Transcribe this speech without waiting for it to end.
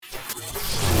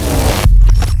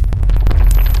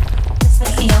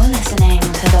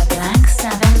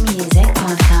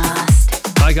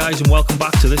and welcome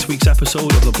back to this week's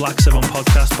episode of the Black 7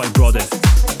 podcast by Brodie.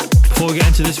 Before we get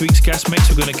into this week's guest mix,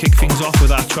 we're going to kick things off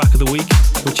with our track of the week,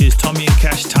 which is Tommy and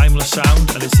Kesh Timeless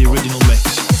Sound, and it's the original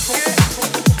mix.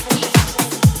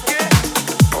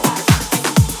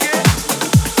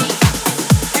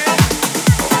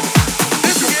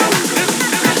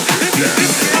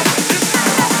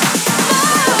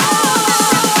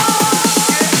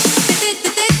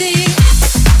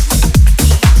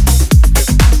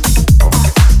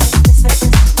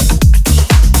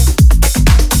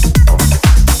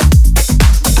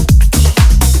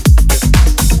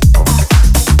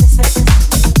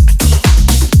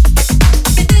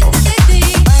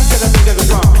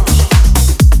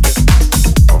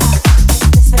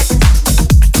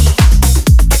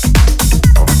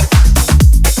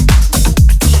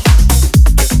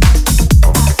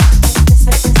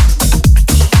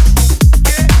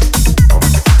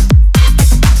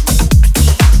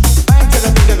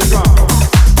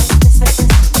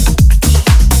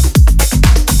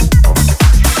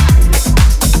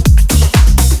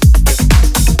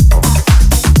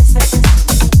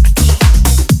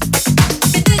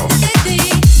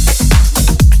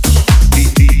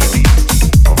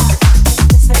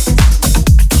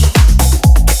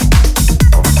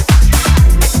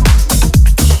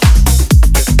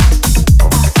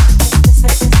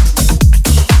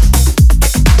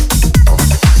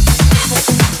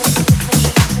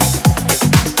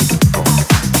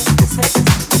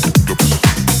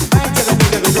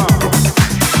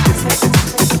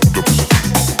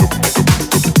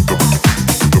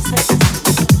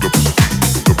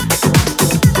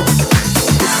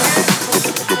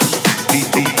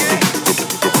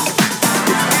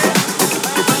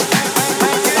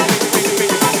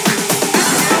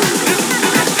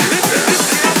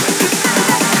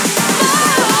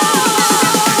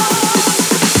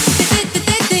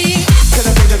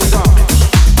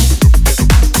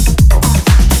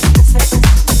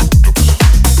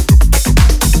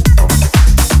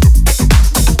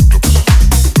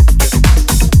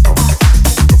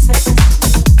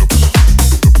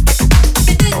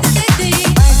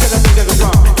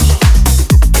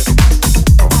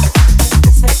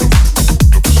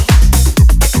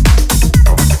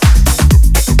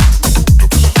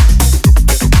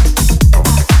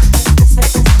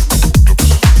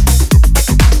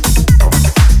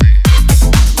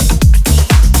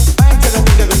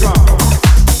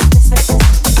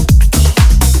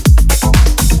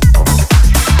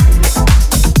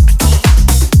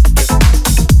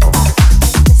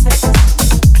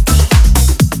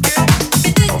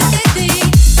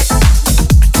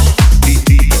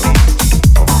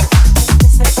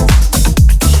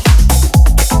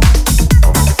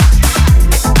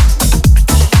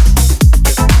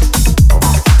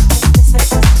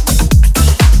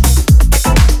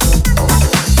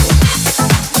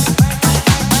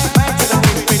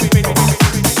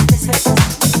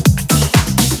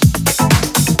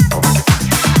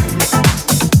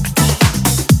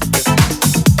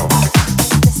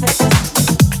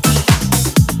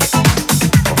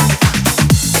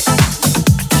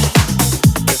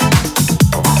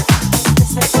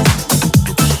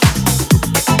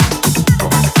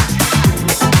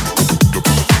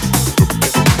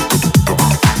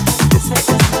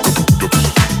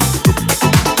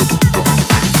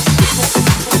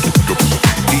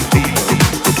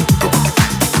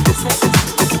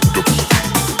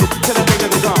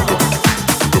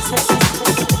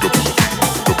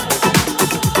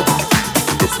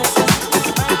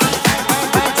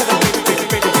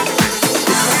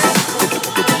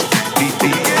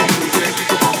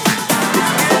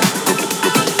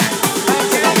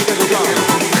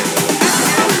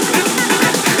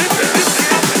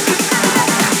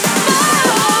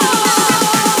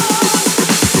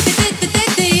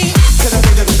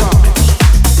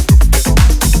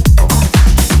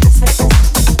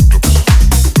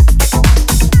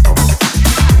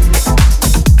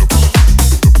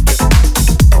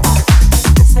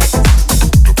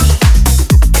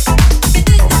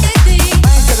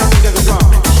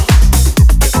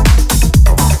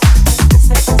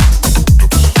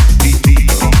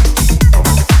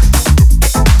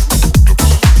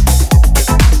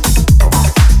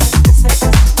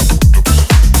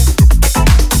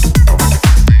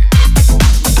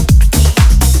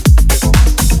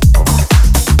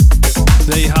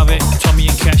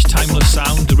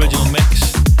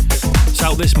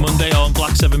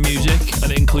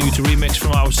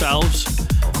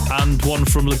 And one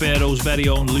from Libero's very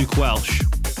own Luke Welsh.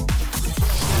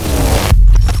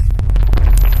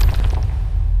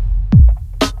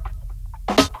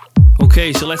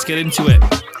 Okay, so let's get into it.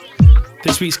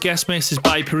 This week's guest mix is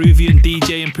by Peruvian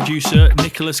DJ and producer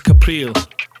Nicholas Capriel.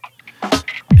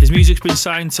 His music's been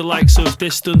signed to likes of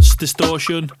Distance,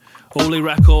 Distortion, Holy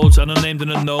Records and Unnamed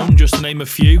and Unknown, just to name a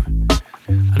few.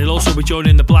 And he'll also be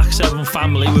joining the Black 7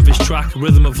 family with his track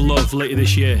Rhythm of Love later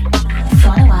this year.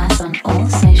 Follow us on all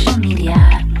social media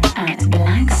at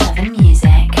Black 7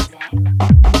 Music.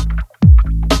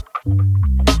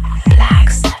 Black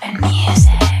 7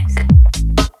 Music.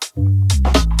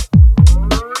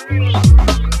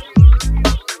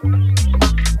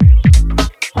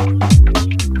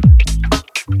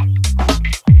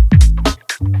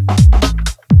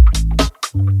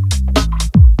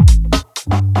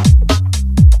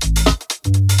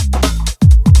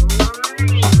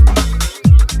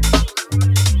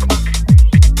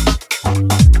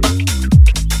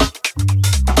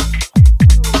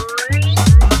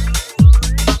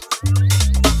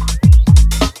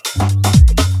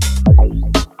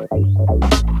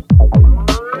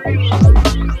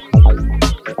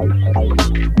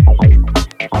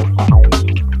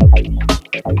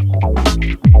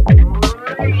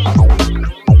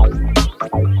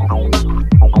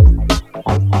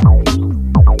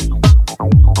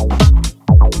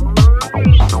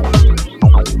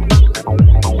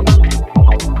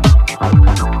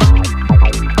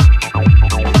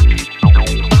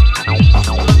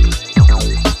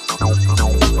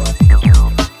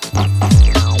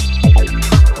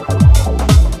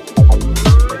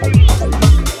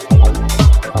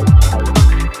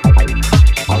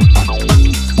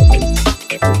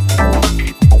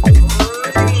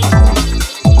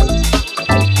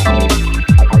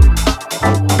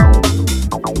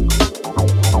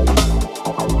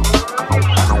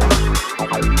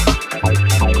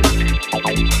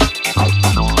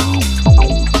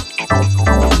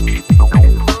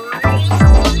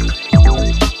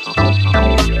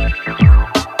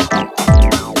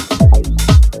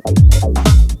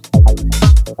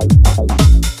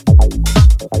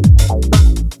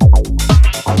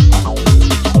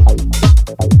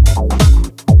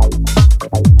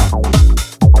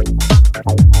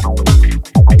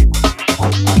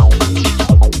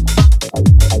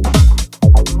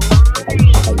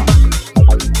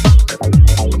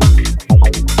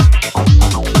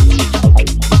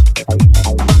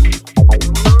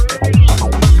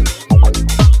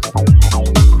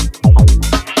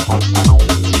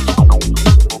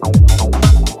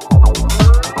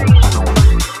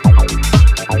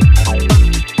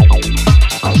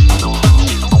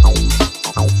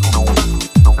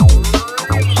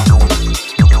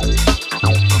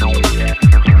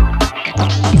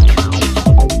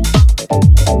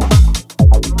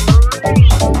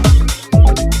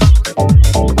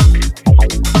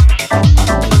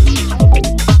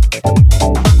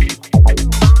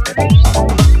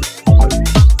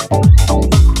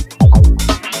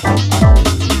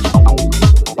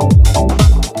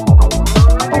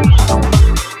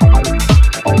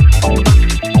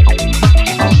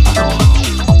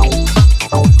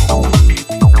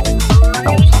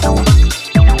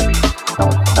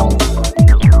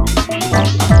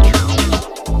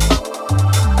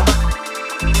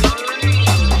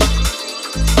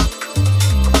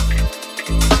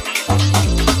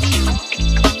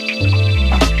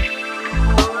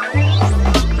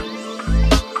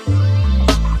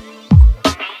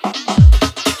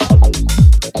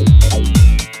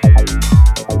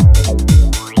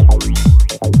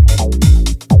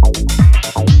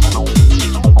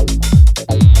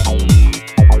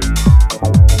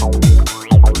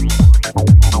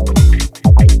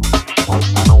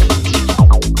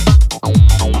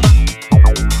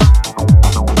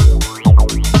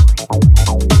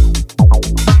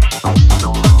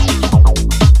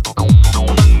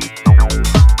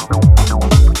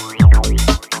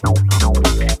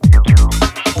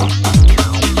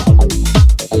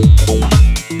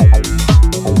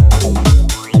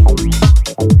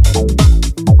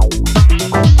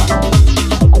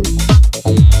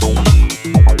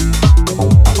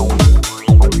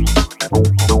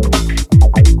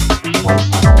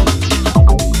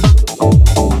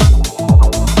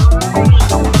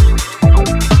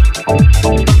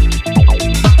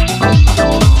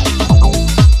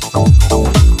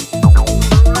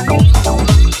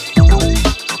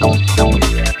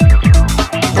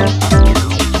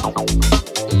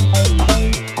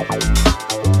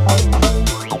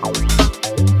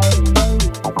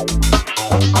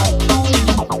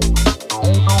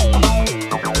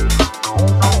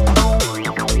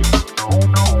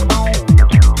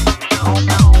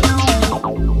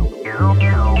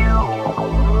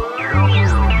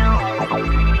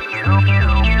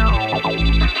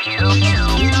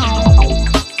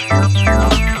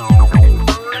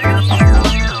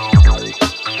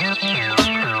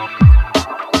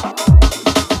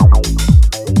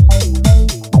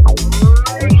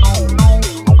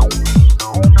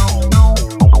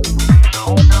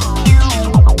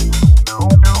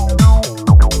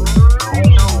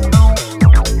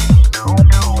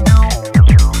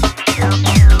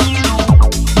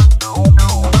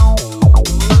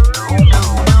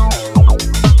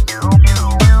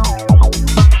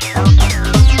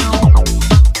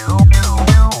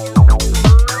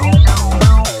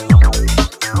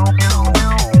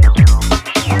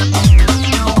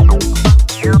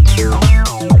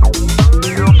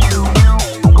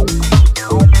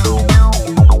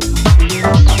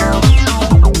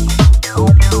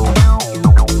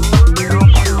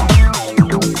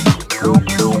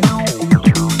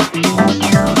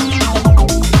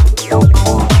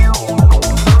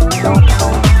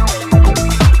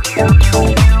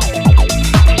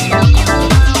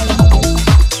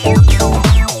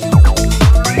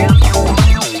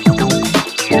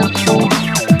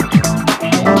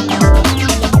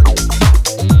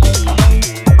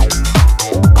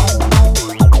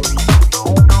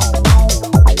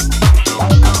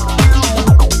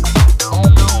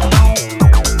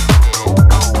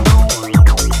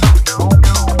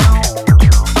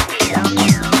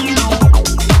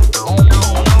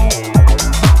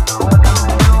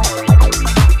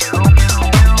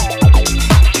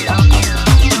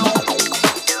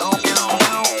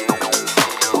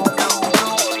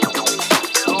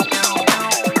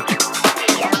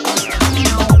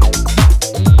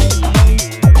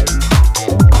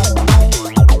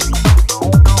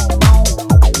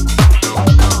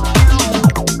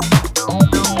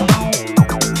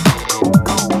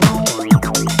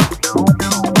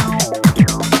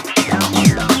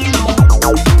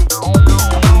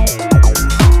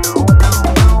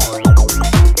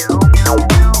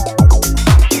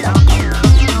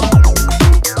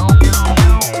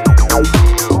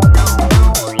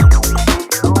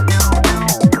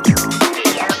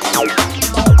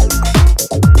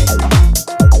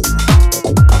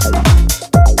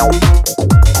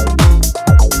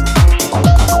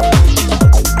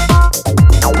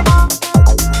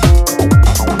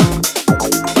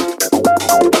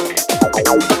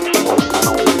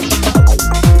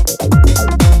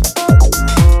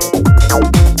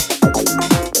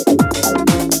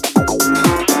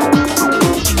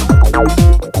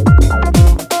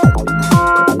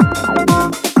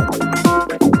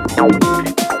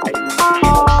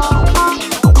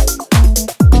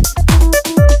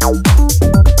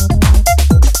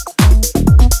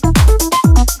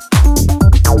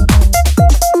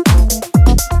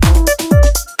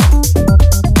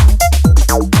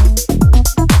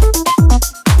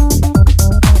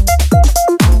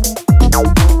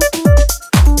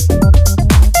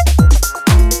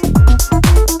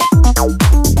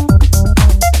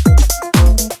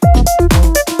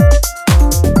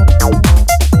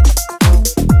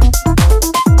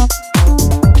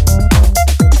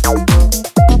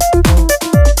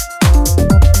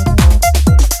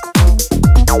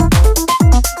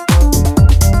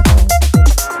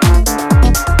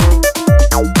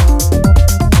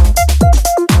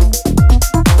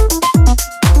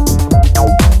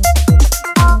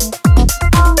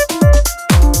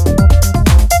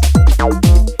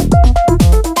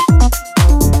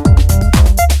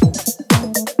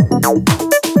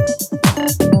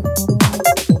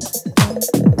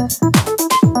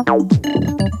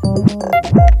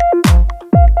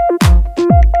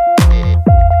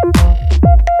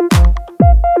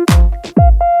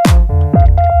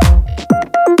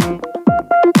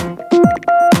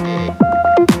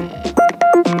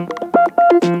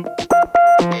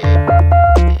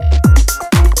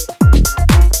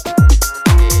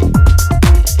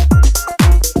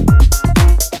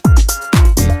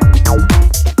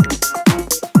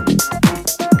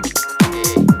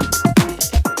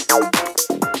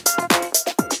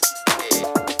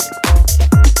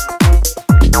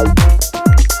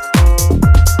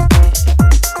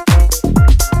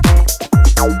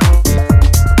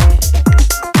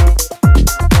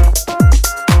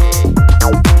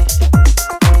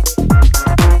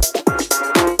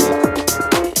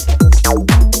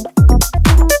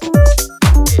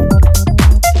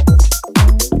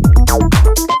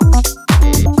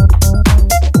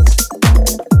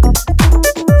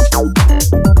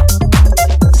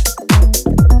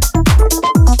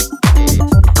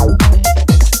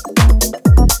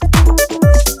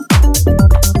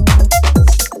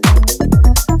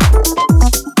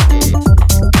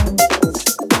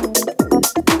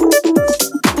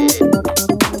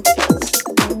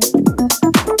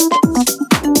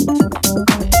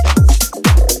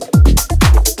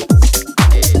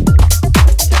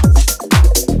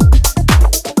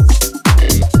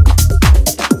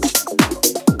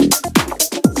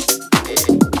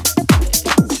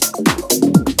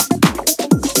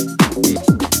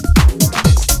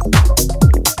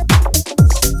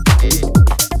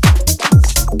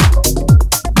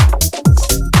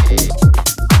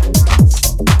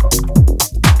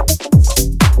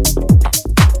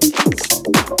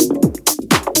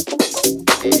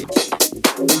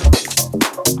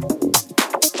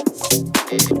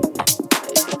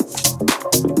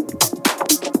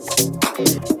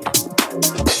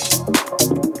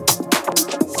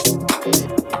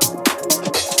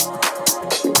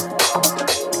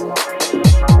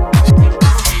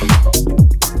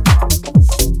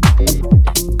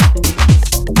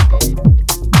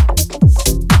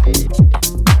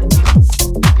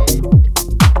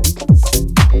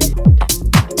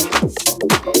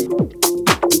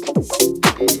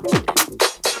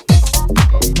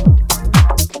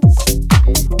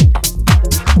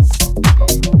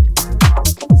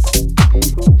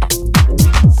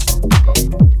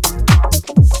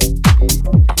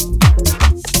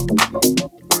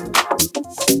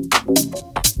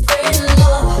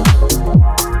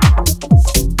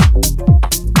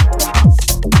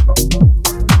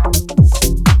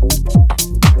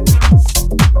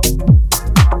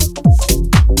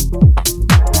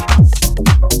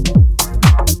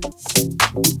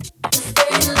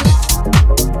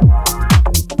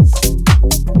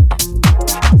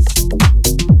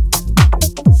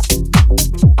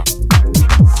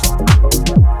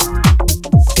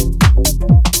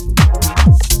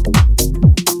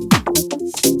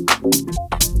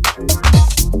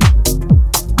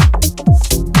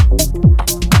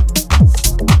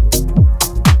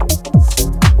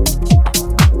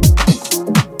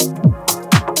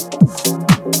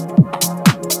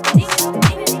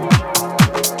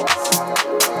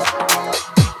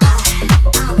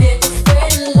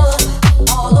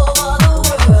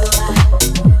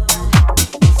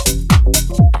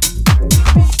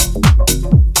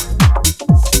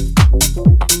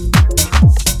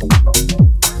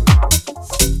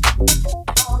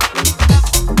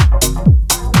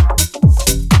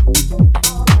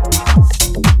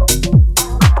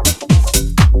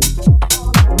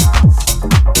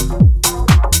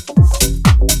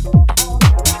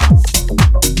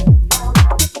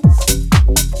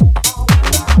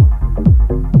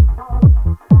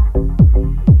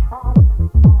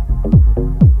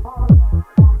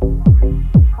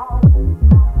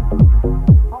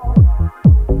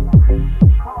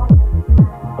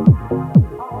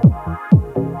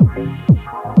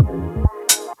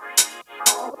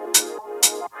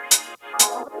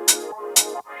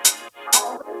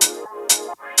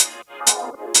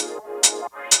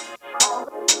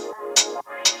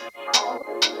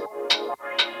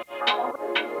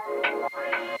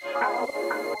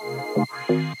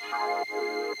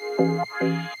 I'm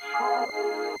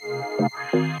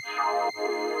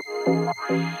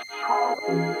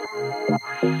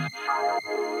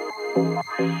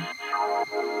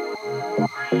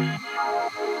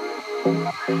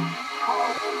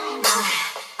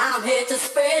here to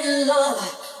spread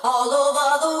love all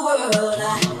over the world.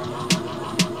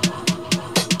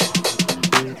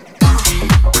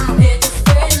 I'm here to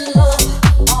spread love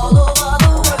all over the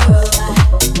world.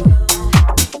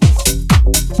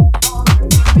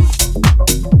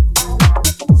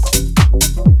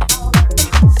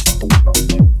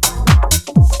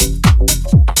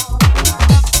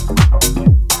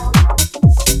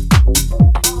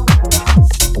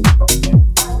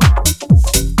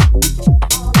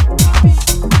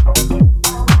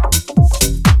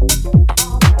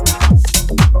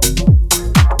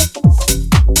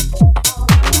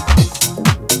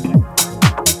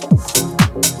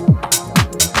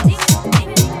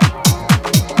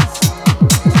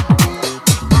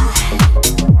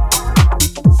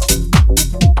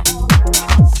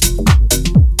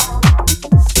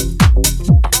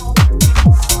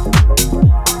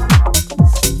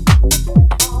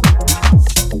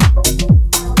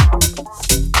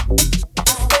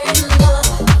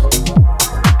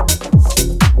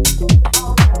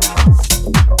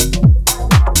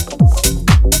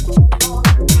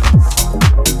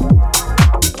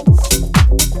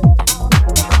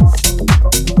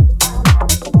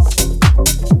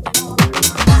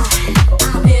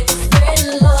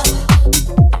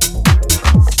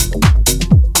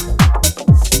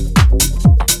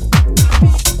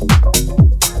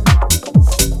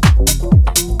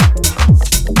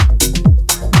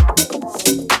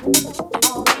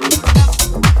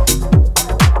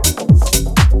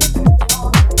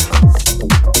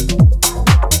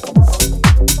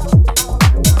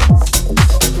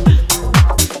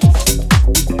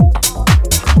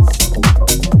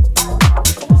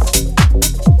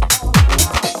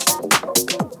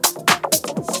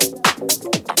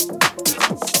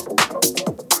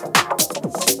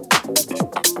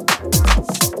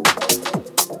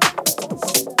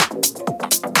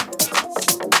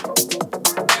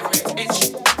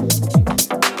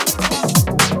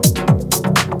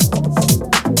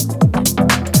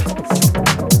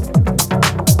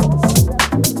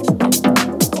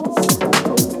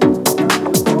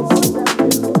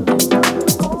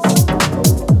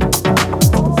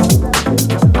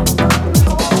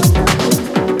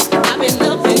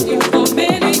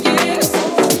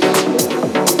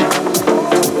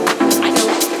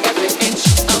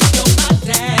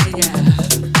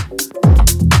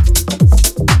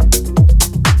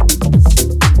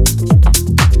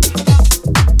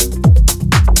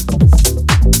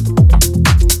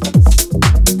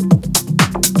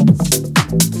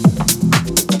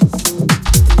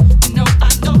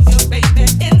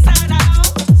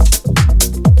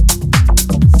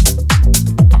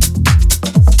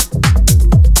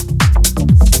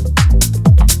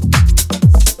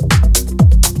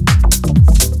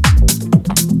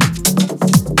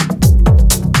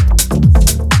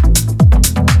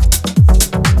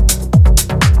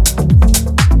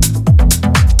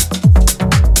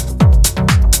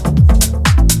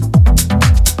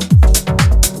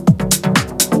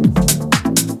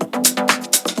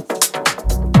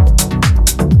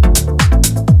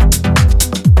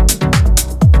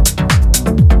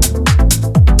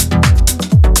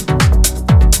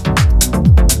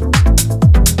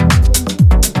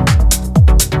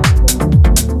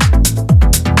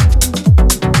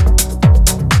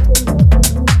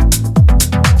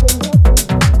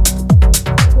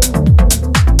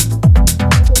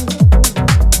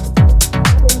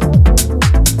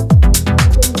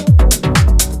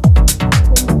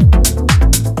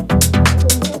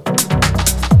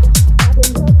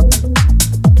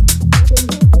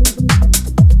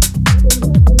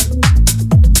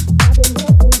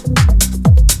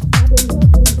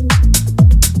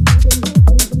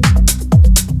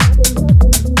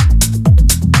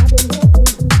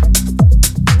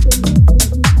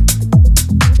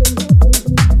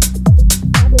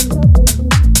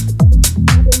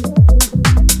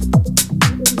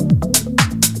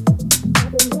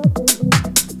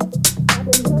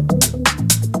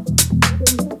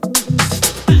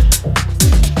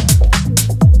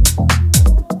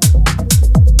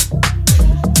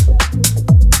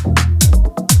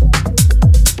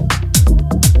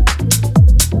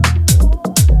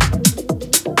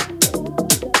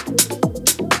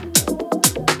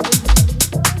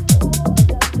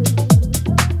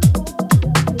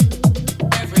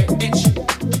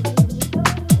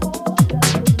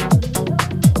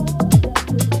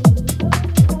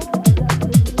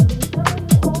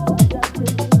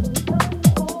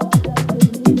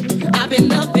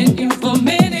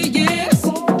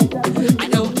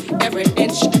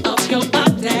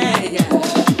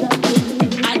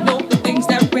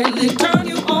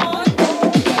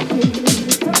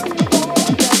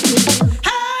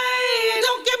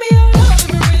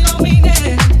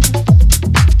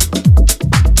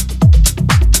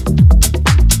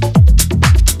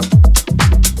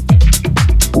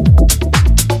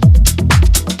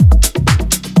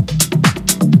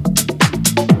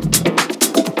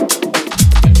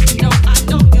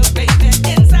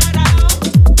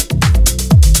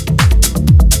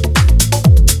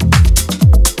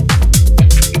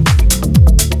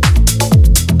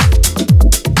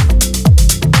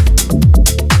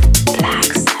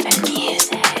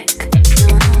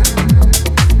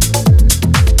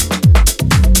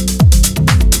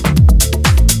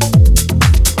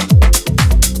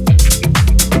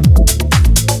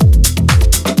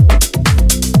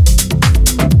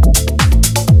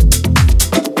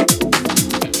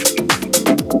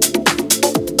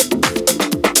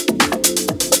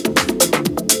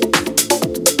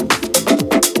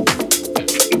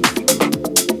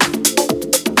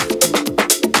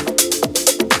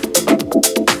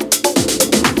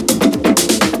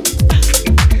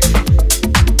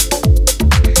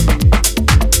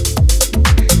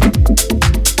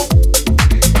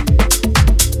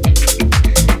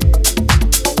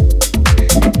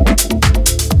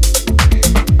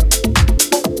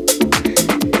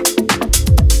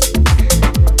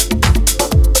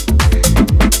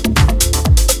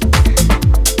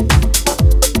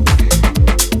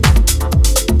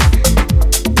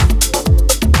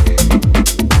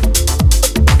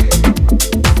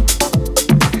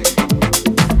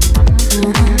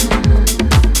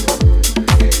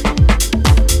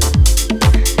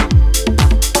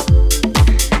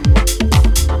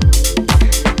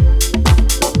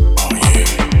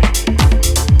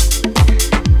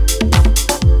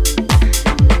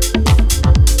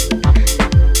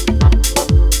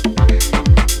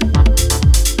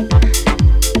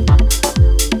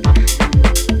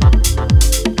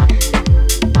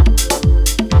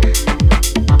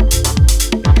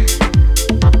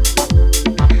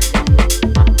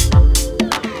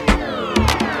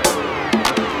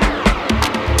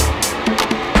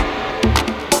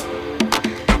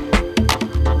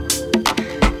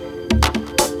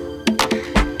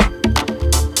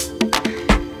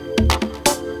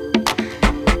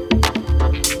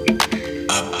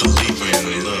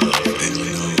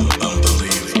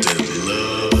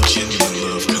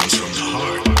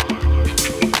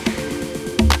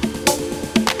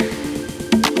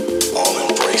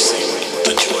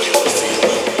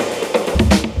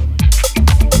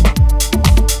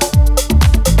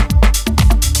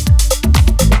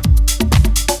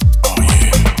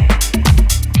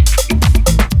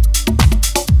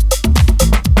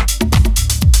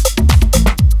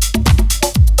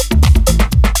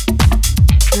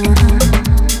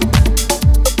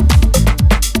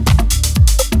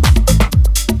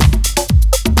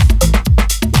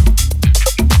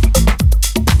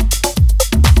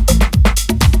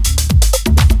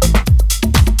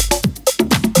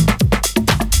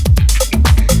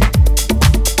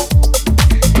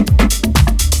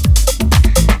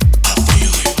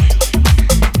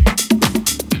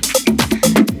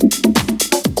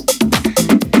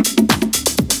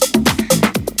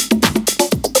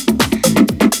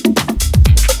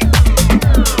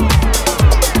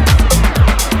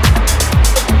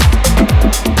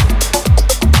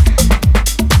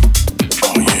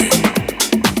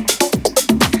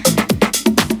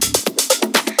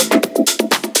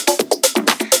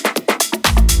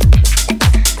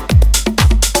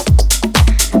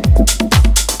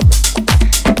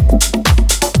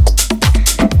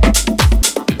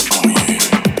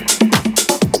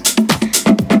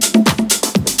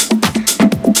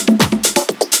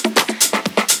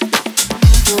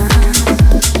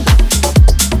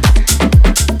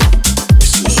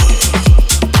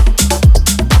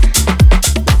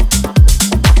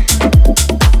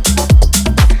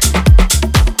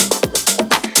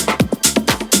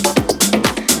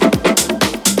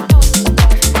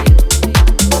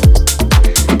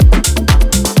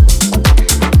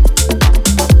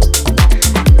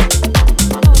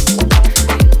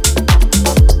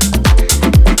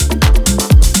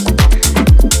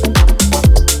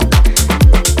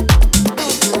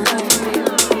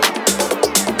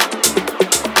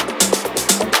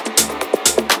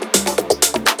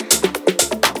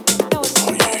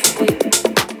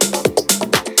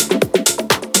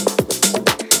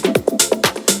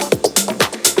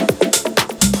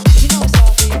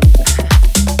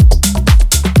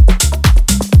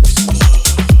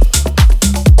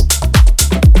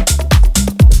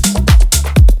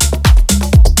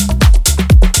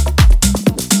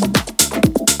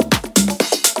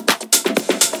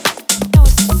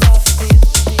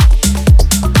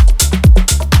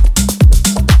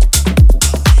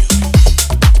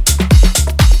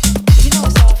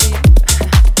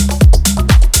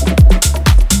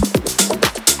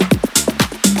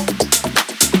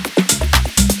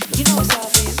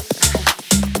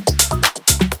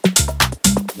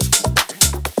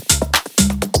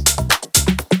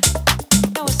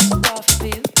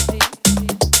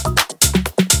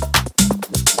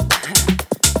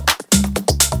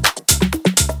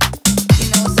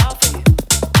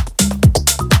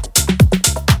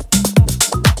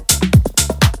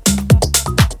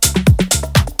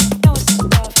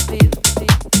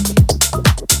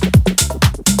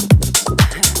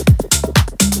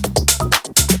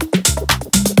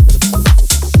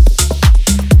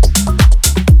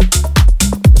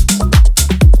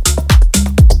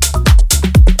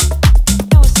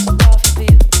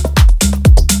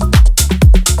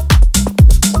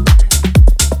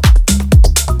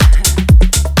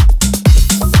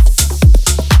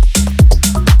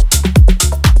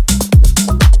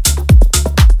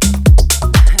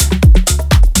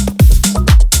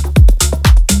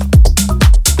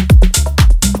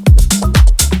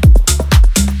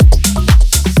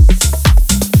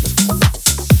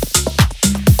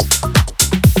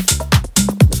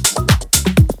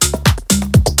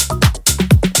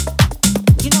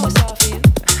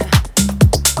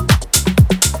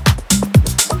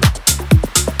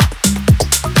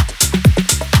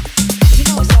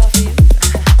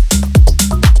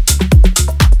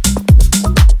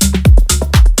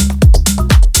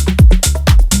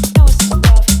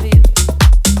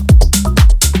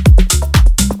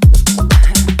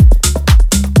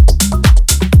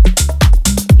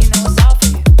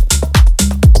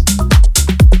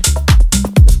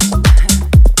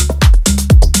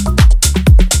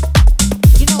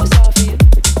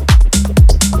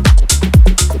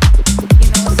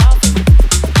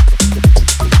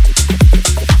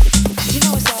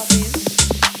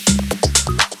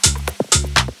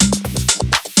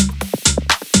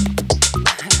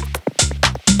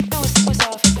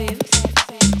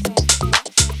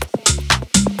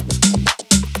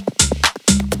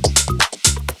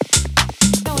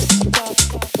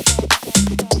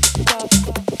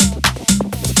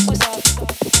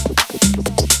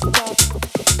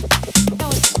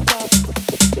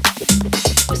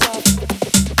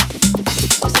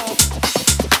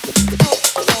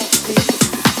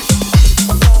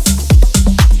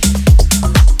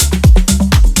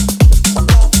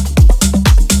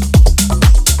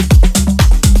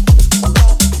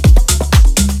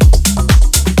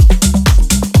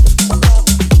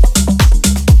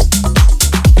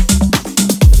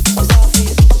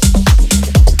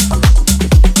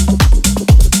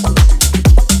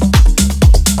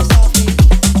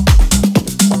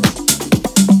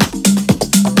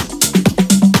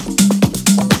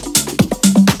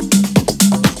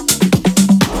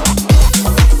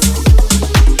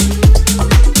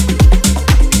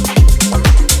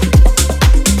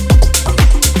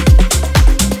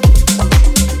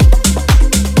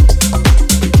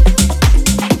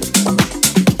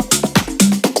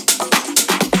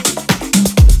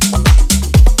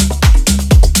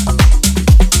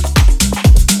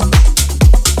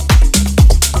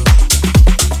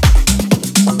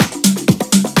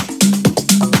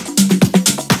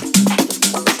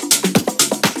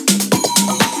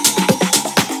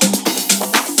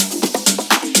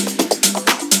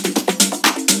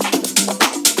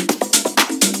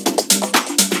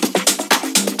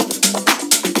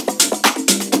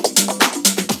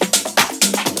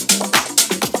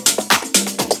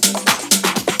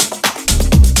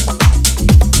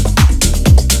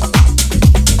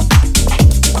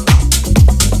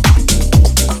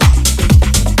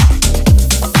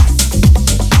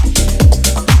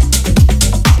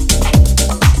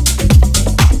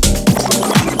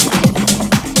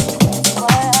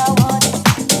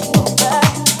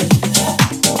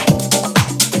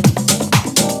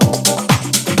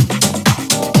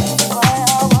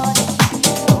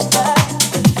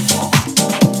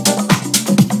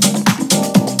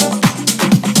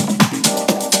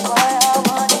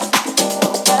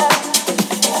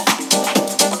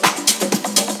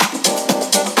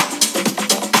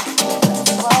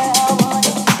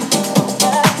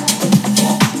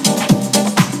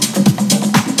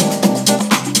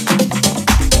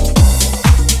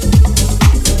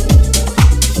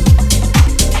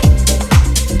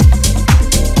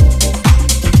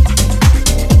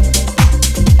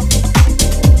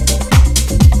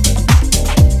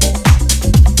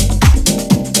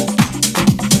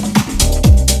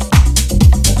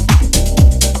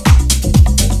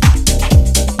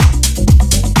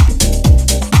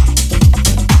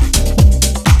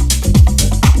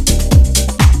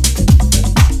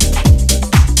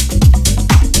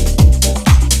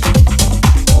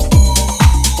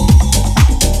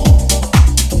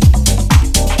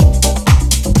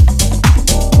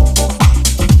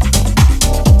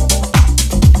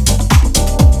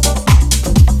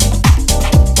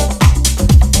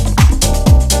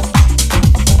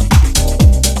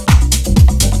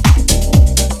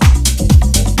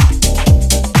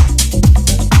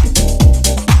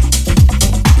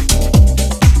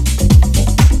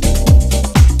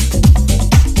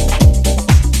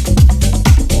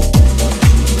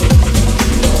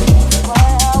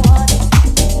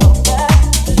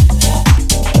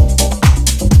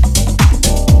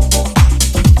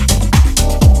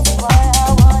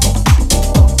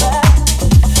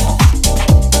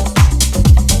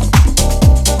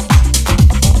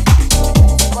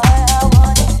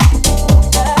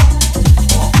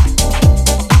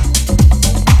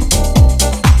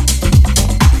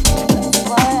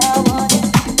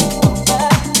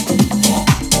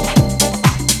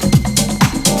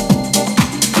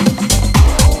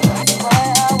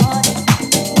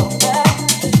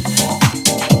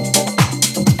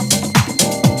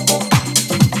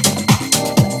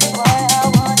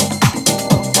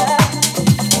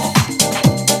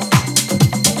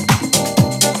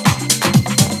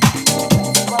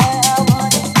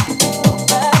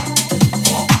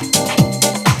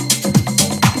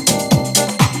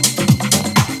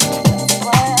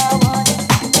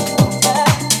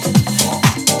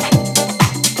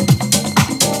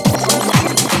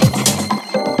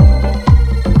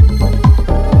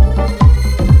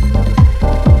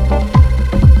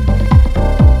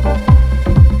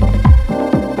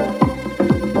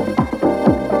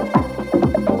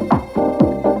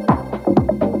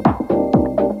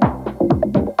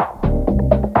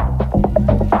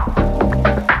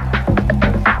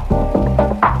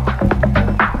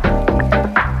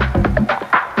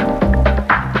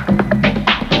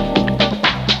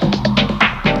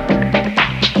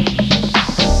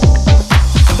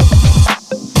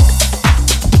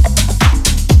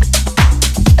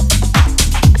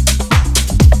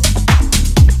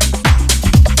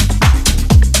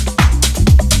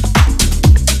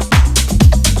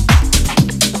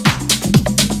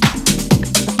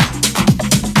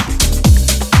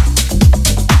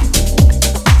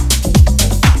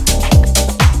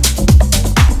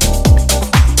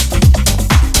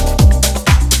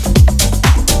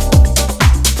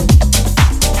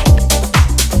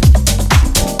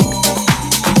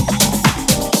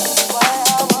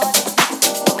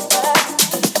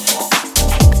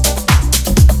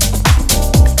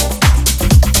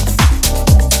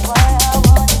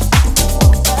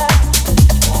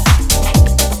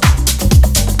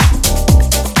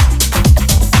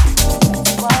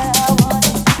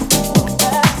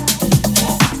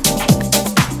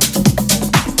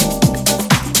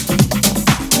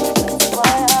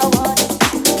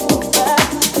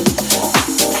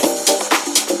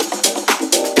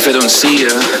 I don't see ya.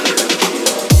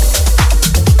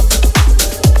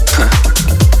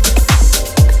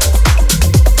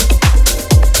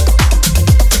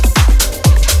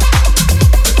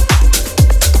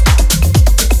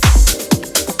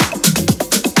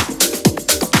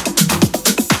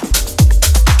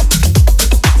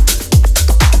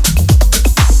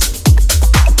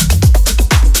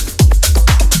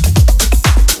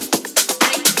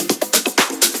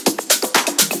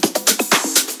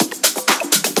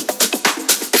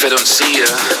 If I don't see ya,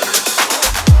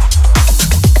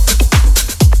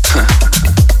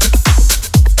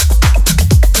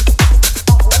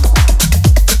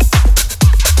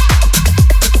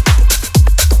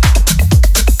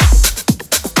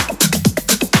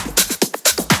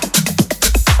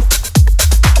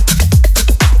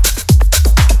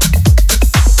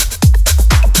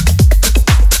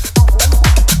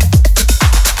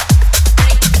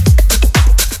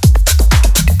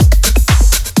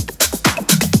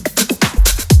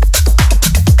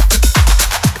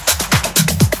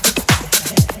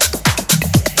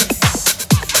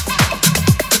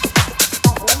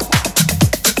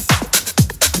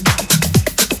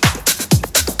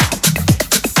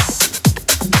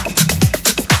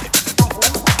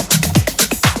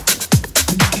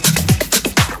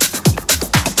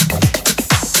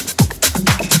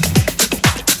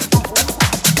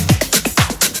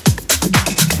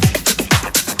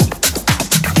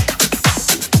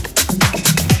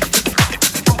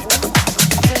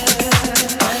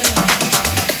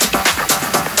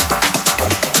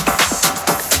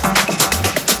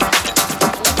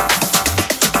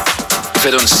 if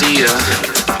I don't see ya,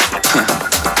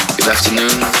 good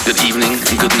afternoon, good evening,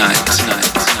 and good night.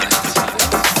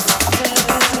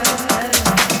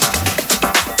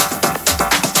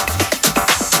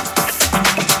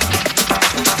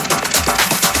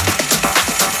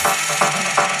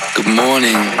 Good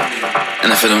morning,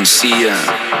 and if I don't see ya,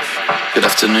 good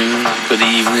afternoon, good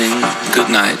evening, good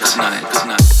night.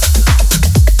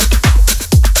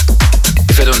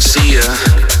 If I don't see ya,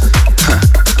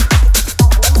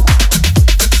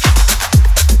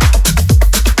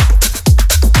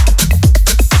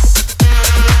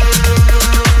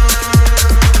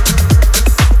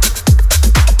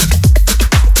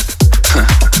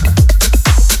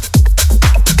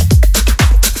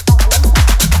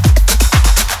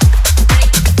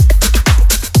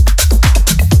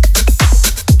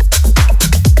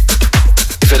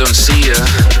 if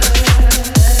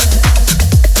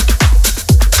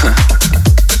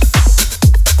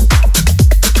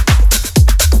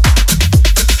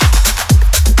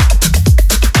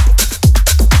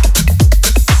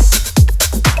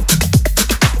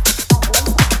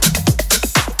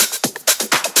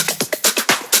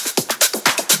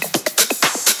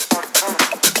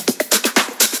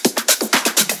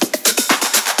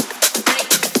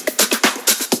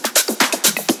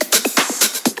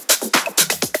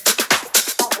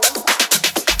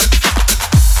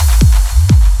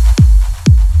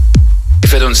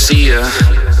I don't see ya,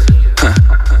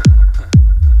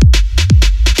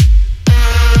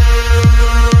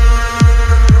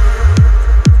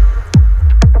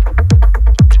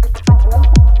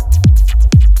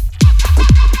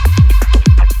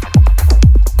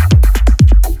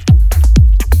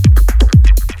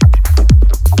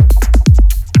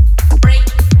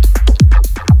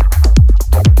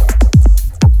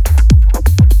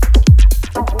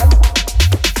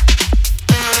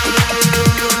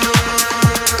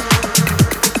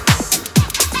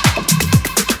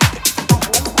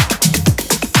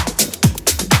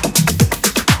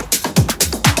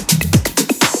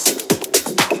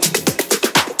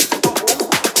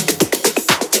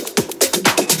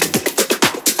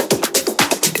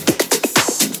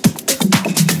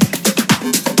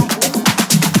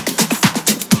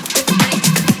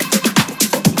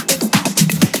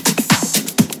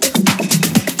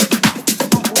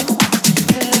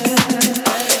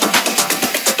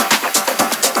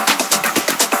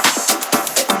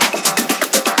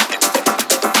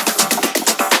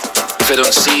 if I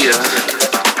don't see ya,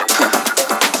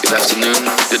 good afternoon,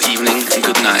 good evening, and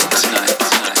good night.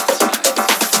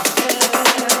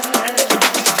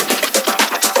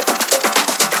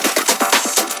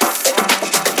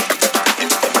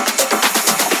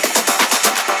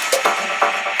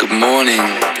 Good morning,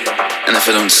 and if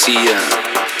I don't see ya,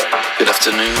 good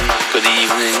afternoon, good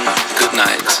evening, good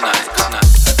night.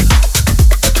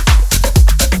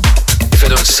 If I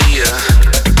don't see ya,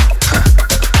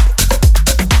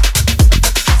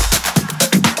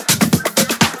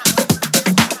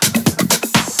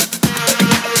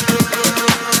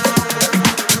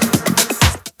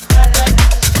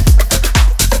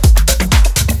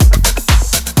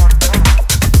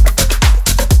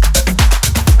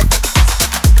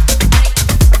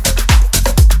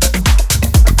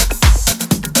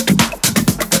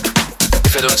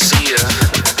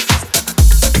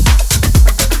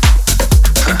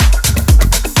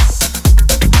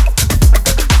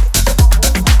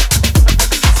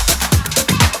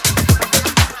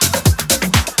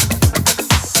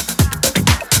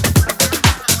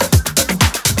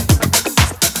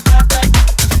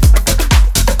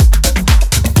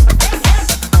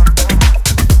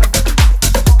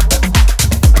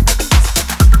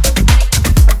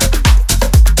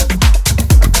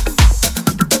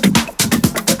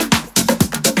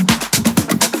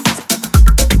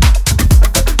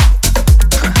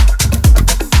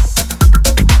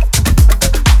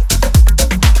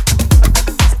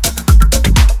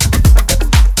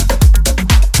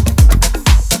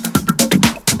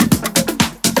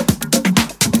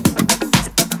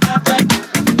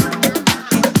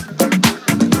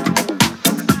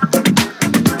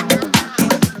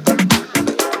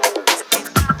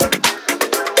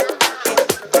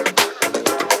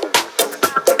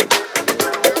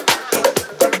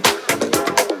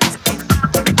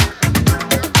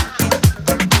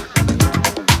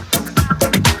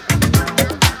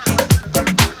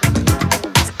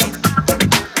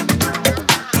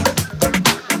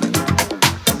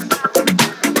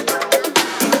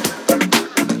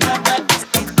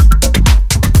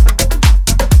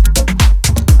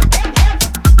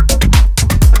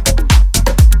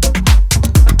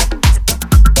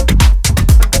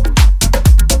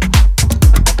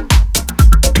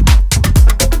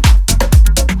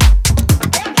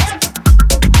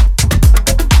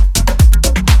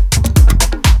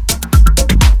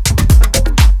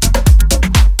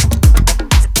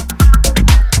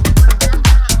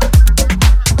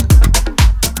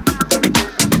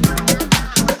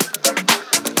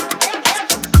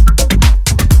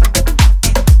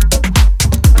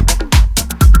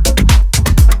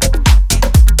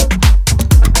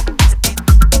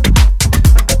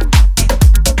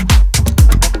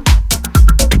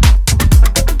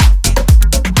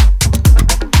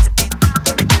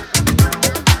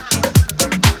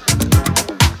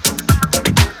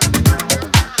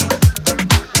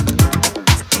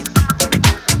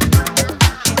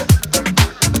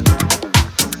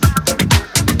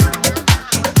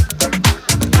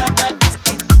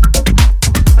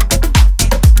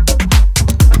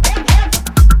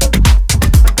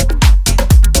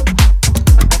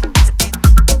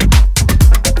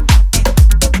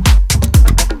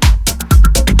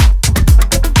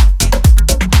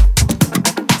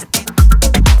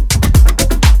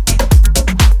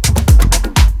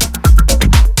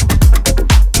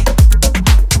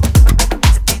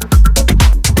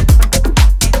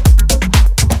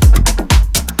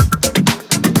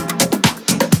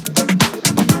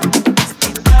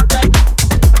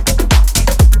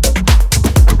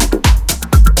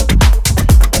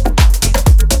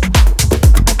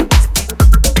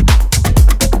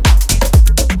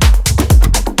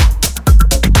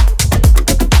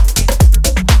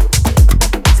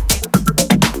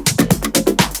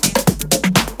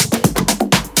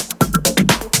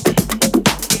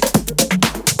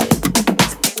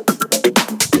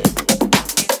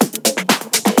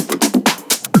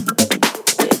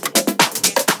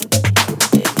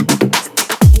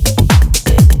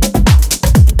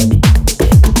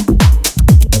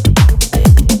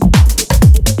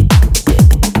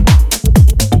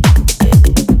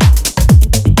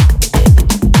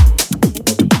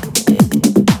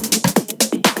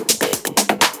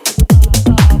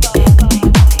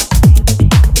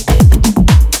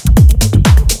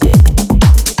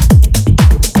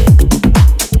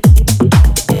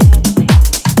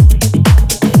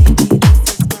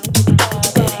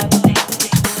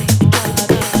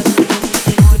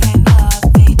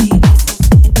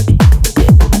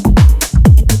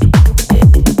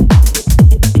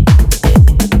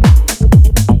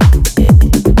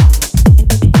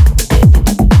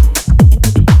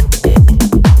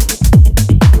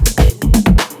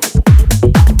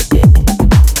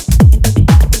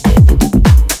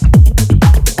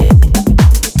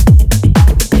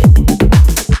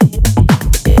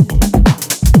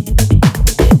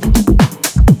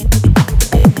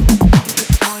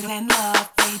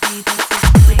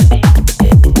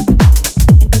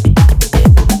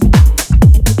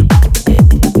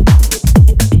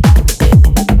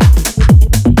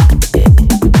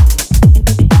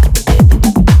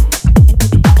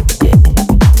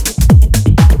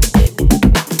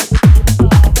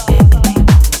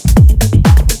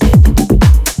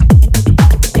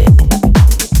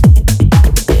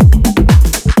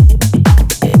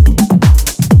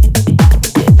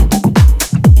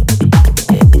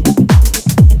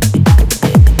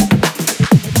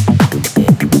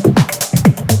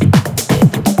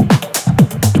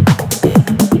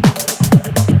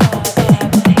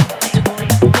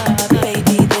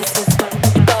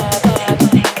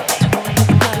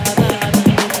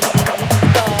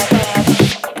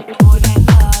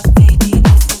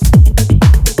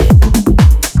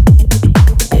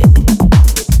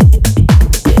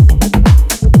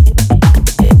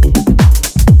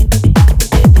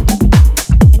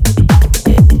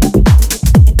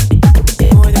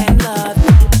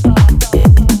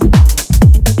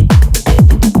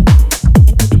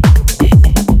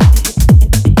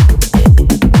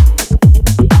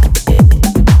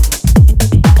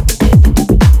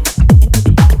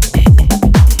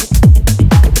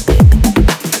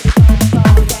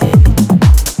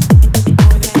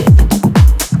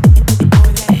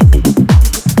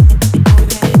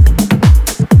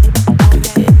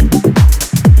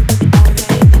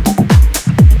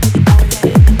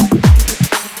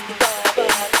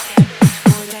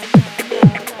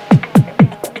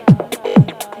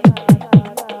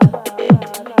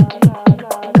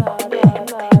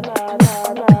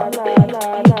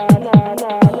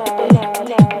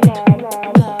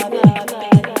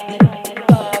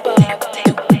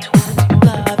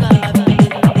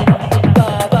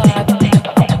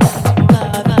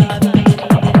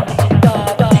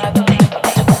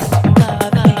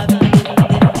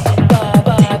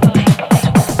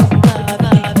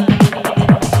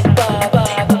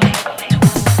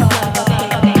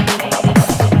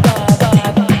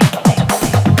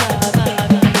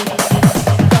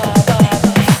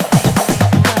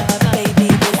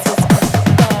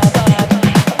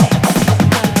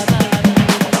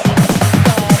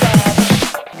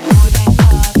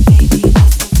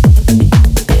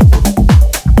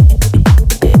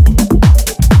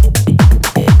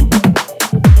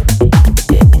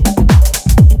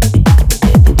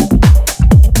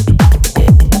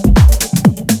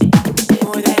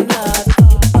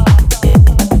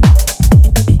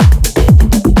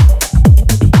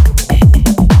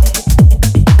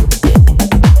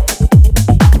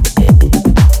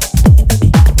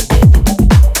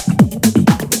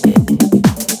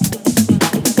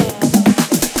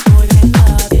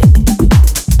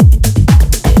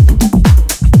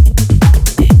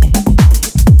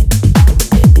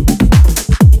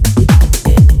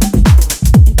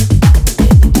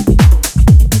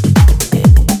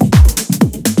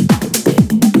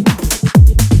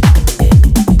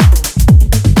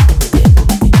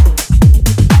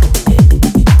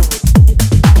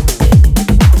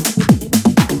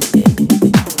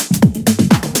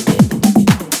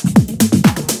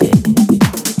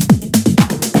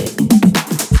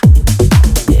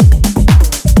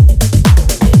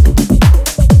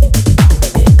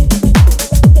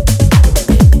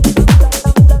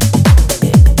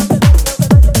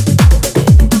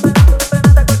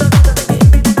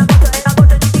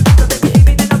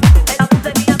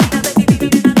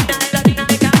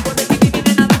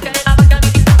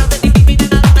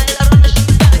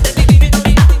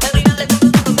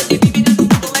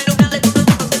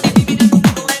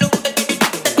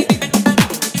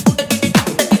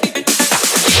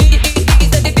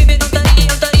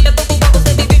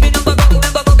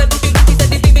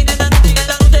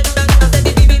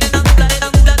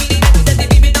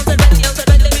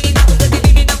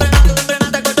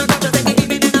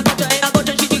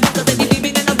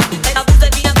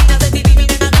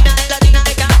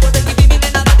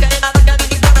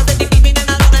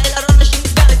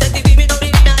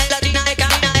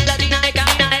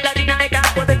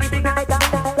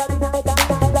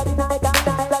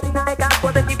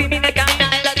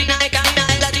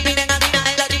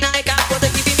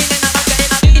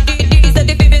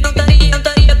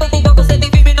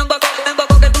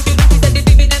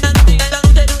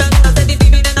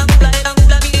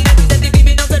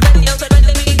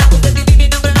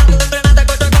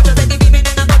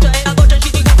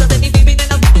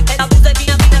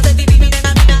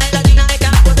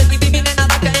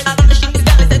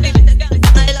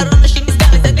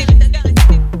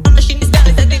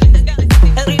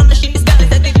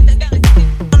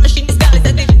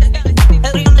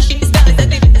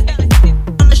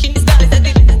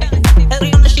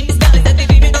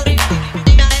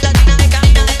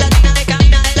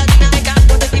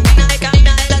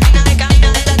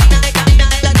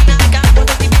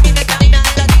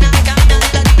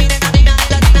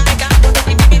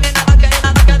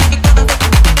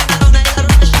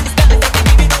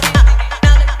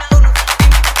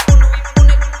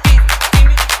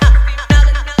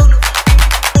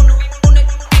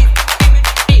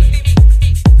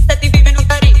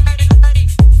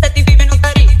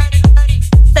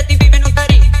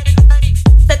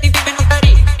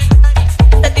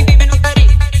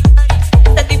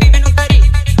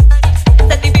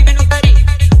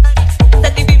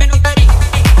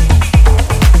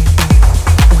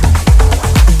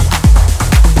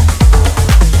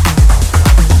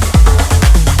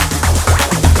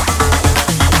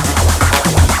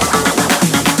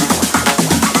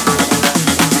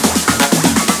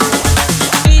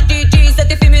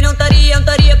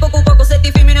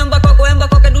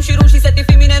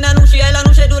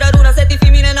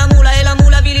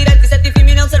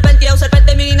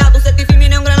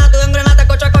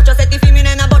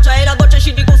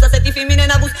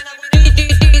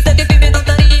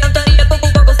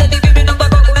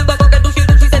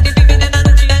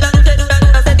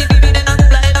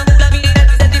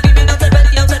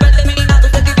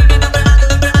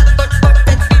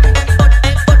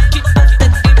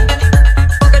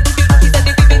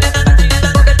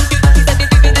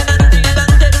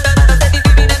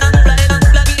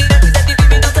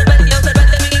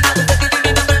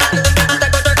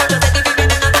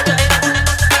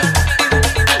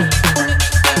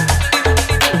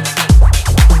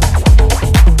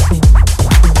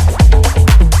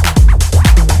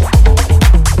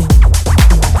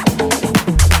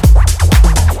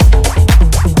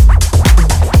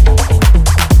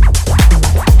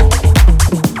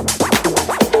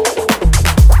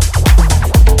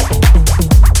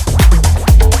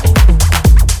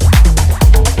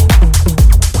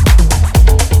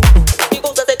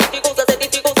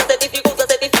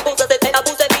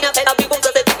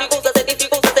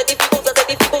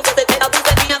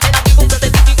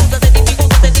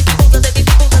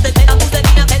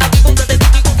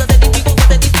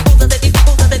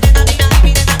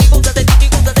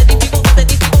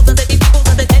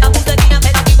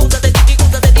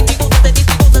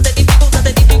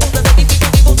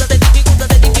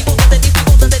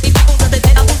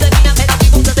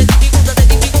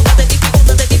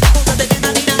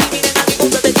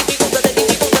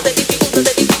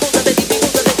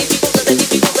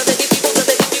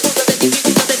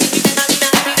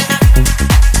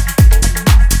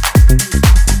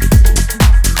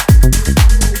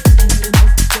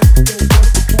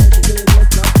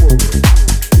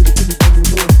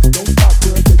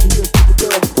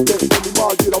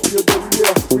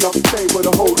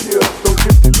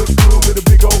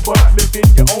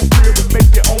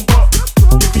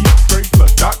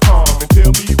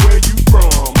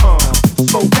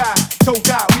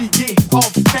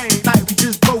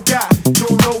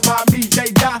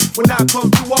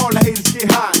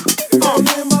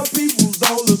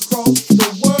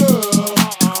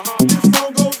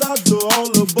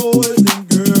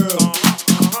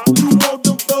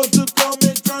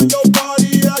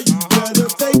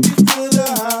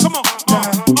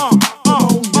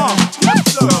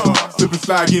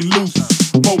 Getting loose,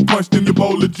 more punched in your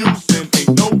bowl of juice, and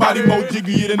ain't nobody more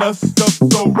jiggier than us. Stuff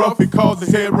so rough it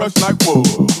causes a head rush like whoa.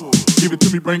 Give it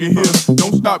to me, bring it here.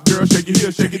 Don't stop, girl, shake it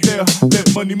here, shake it there.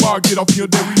 Let Money Mark get off your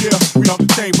derriere. We off the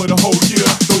chain for the whole year.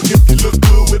 So if you look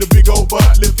good with a big old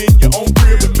butt, live in your own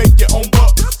crib and make your own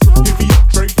bucks. Hit me up,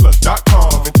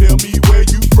 TradePlus.com and tell me where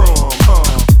you from.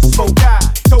 Smoke out,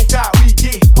 choke out, we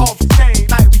get off the chain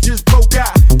like we just broke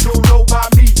out. Don't know about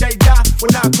me, J-Dot.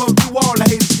 When I come through, all the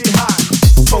haters get hot.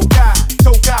 Smoke out,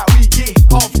 choke out, we get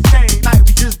off the chain like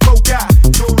we just broke out.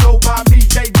 Don't know about me,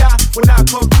 J-Dot. When I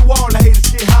come through, all the haters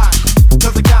get hot.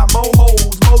 Cause I got more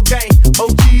hoes, more gang, more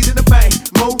G's in the bank,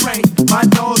 more rain. My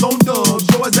dogs on dubs,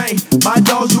 yours ain't. My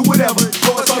dogs do whatever,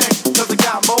 yours ain't. Cause I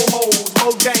got more hoes,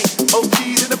 more gang, more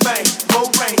G's in the bank, more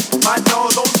rain. My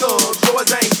dogs on dubs,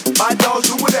 yours ain't. My dogs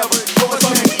do whatever, yours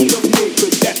ain't.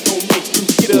 That's gon' make you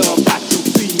get up out your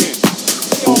seat.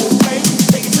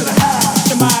 Take it to the high.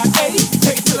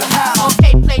 Take it to the high.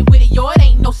 Okay, play with it, yo, it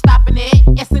ain't no stopping it.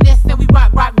 S&S and we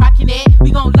rockin' it.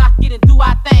 We gon' lock it and do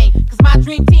our thing. Cause my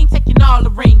dream team taking all the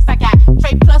rings. I got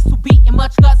TradePlus who beatin'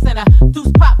 much guts and a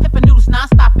deuce pop, pepper noodles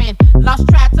non-stoppin'. Lost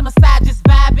track to my side, just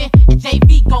vibing. And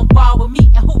JV gon' ball with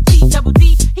me. And who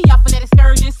T-double-D, he off of that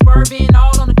excursion, swerving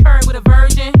all on the curb with a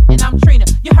virgin. And I'm Trina,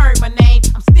 you heard my name.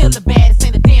 I'm still the baddest,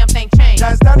 ain't a damn thing changed.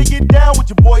 Now it's time to get down with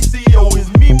your boy CEO. It's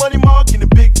me, Money Mark, and the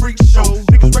Big Freak Show.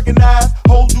 Niggas recognize,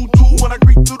 hold you too when I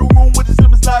creep through the room with the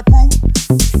Slip and Slide crew.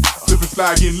 Slip and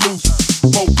slide getting loose,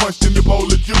 more punched in your bowl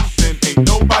of juice, and ain't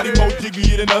nobody more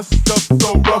jiggier than us. Stuff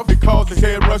so rough it causes a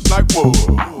head rush like whoa.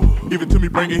 Give it to me,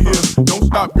 bring it here. Don't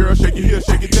stop, girl, shake it here,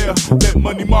 shake it there. Let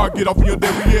Money Mark get off your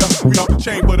derriere. We off the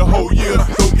chain for the whole year.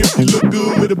 So if you look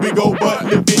good with a big old butt,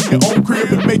 live in your own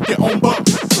crib and make your own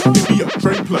bucks. Hit me up,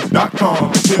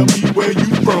 TradePlus.com and tell me where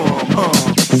you from.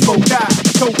 Smoke out,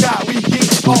 choke out, we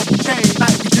get off the chain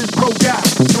like we just broke out.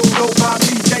 Don't know about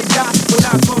me, J-Dot. When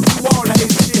I come through, all the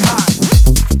haters get hot.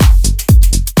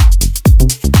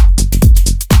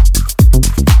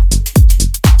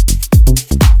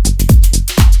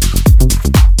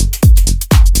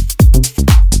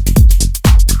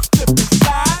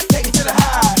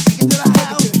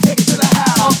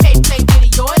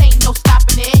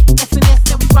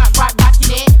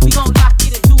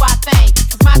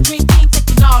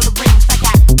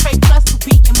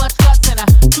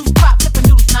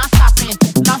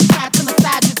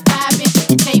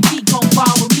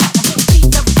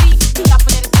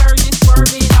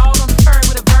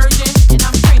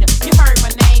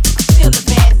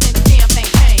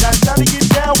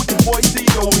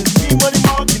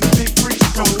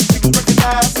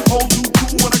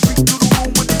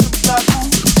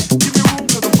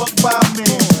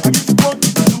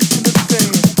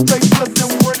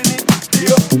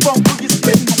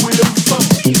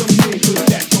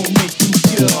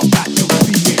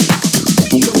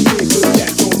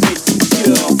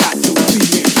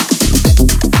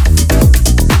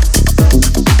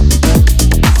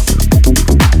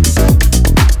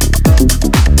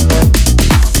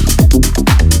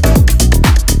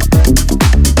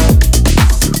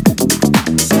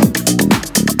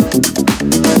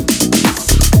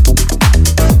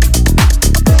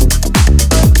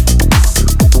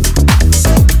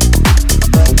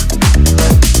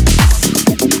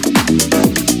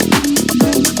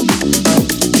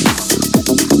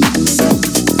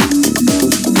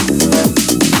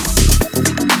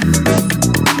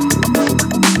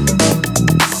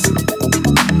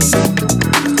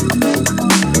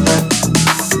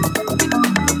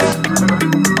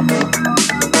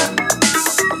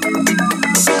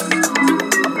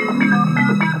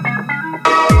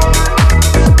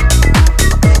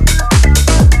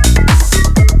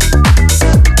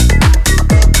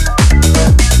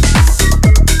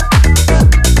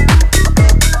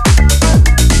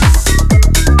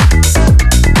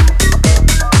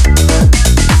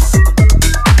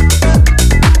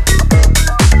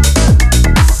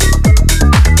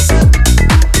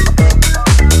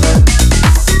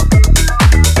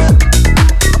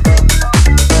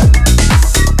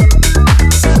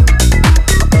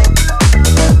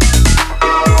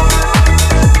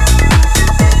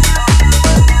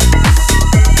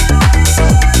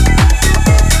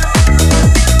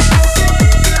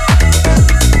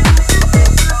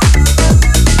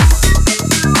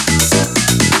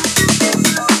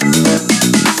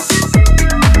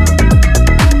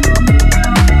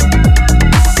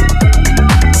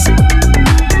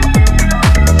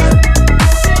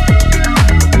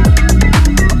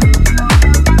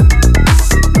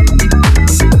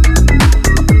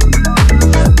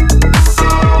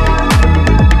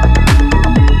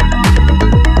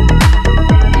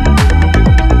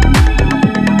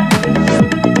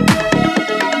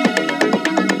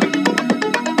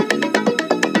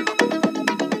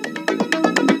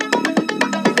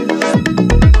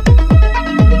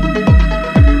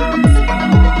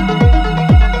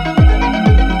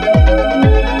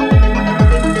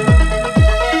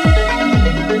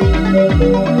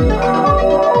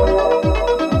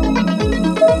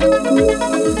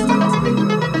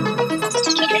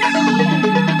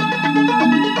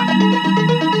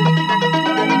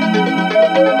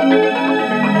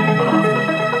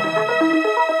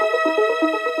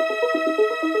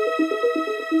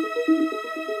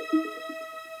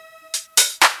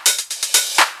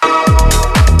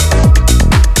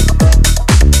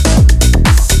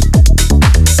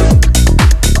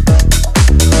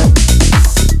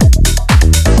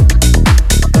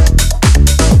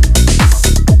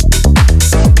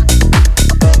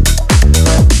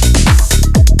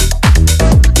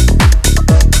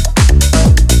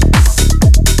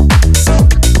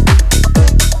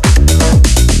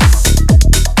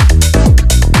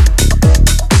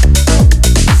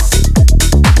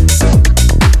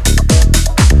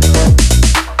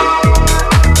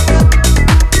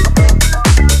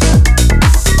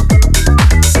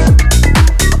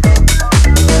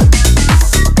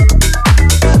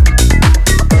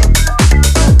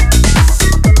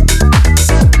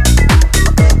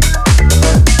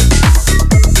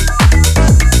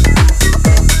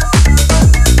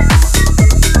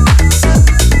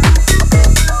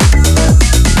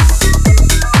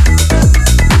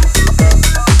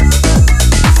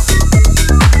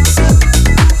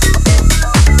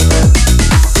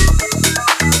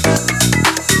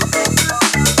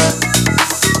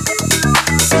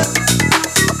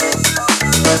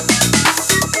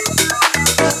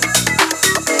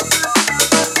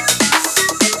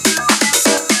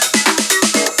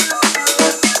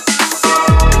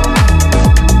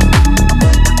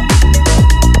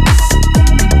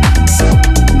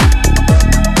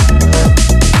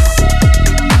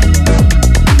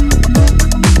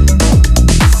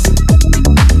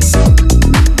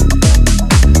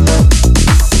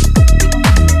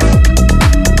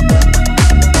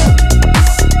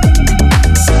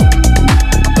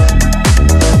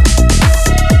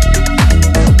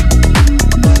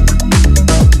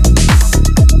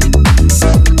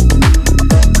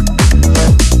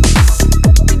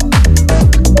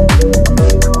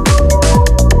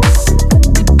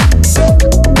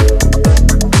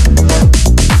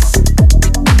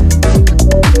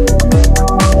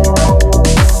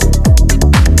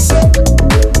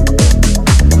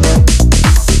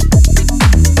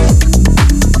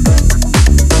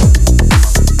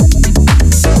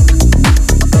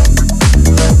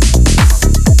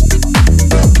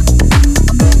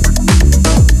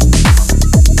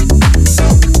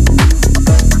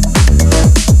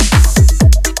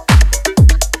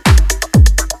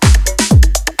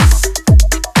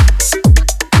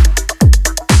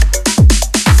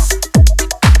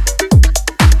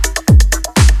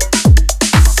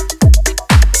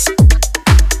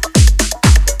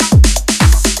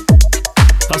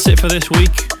 That's it for this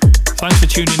week. Thanks for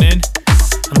tuning in,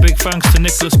 and a big thanks to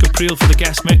Nicholas Caprile for the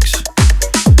guest mix.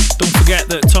 Don't forget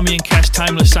that Tommy and Kesh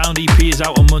Timeless Sound EP is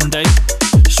out on Monday,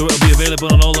 so it'll be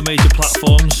available on all the major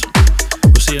platforms.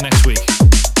 We'll see you next week.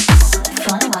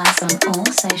 Follow us on all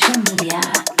social media.